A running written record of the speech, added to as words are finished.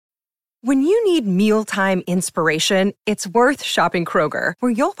When you need mealtime inspiration, it's worth shopping Kroger,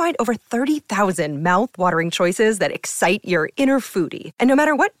 where you'll find over 30,000 mouth-watering choices that excite your inner foodie. And no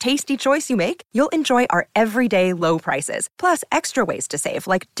matter what tasty choice you make, you'll enjoy our everyday low prices, plus extra ways to save,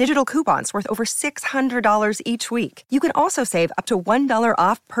 like digital coupons worth over $600 each week. You can also save up to $1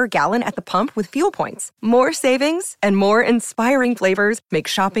 off per gallon at the pump with fuel points. More savings and more inspiring flavors make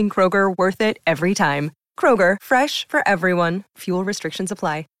shopping Kroger worth it every time. Kroger, fresh for everyone. Fuel restrictions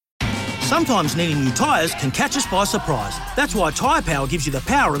apply. Sometimes needing new tyres can catch us by surprise. That's why Tyre Power gives you the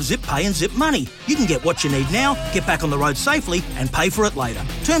power of Zip Pay and Zip Money. You can get what you need now, get back on the road safely and pay for it later.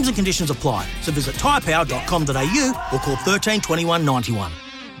 Terms and conditions apply. So visit tyrepower.com.au or call 13 21 91.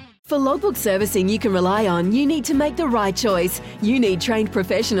 For logbook servicing you can rely on, you need to make the right choice. You need trained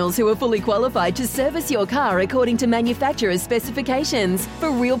professionals who are fully qualified to service your car according to manufacturer's specifications.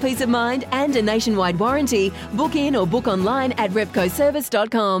 For real peace of mind and a nationwide warranty, book in or book online at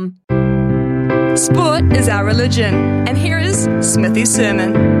repcoservice.com. Sport is our religion, and here is Smithy's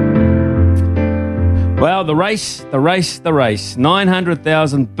sermon. Well, the race.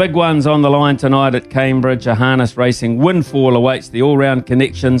 900,000 big ones on the line tonight at Cambridge. A harness racing windfall awaits the all-round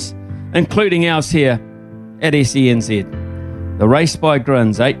connections, including ours here at SENZ. The race by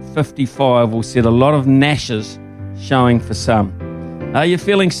Grins, 8:55, will set a lot of gnashes showing for some. Are you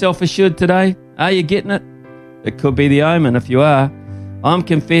feeling self-assured today? Are you getting it? It could be the omen if you are. I'm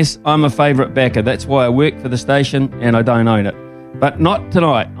a favourite backer. That's why I work for the station and I don't own it. But not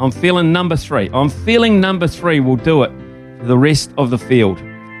tonight. I'm feeling number 3. I'm feeling number 3 will do it for the rest of the field.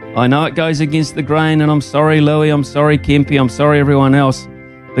 I know it goes against the grain, and I'm sorry, Louis. I'm sorry, Kempy. I'm sorry, everyone else.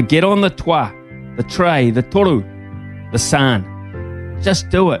 But get on the toa, the tray, the toru, the san.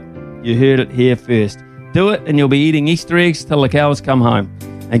 Just do it. You heard it here first. Do it and you'll be eating Easter eggs till the cows come home.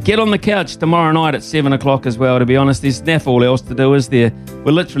 And get on the couch tomorrow night at 7 o'clock as well. To be honest, there's naff all else to do, is there?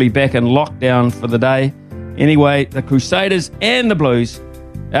 We're literally back in lockdown for the day. Anyway, the Crusaders and the Blues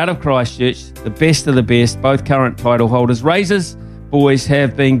out of Christchurch, the best of the best, both current title holders. Razors boys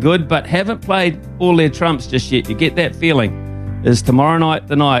have been good, but haven't played all their trumps just yet. You get that feeling. Is tomorrow night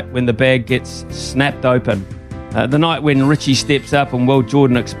the night when the bag gets snapped open? The night when Richie steps up and Will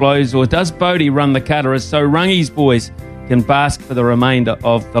Jordan explodes? Or does Bodie run the cutter as so Rungies boys can bask for the remainder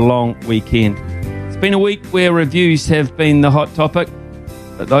of the long weekend? It's been a week where reviews have been the hot topic,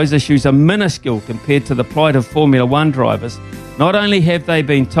 but those issues are minuscule compared to the plight of Formula One drivers. Not only have they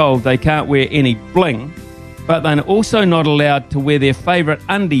been told they can't wear any bling, but they're also not allowed to wear their favourite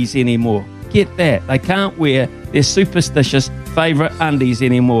undies anymore. Get that. They can't wear their superstitious favourite undies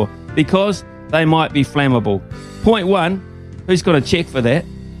anymore because they might be flammable. Point 1, who's got a check for that?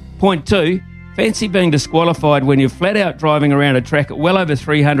 Point 2, fancy being disqualified when you're flat out driving around a track at well over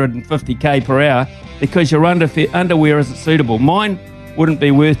 350k per hour because your underwear isn't suitable. Mine wouldn't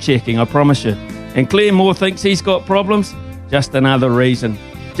be worth checking, I promise you. And Claire Moore thinks he's got problems. Just another reason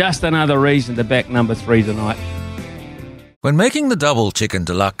to back number 3 tonight. When making the double chicken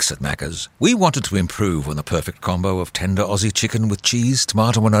deluxe at Macca's, we wanted to improve on the perfect combo of tender Aussie chicken with cheese,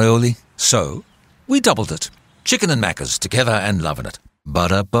 tomato and aioli. So, we doubled it. Chicken and Macca's, together and loving it.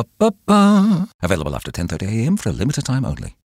 Ba-da-ba-ba-ba. Available after 10:30 a.m. for a limited time only.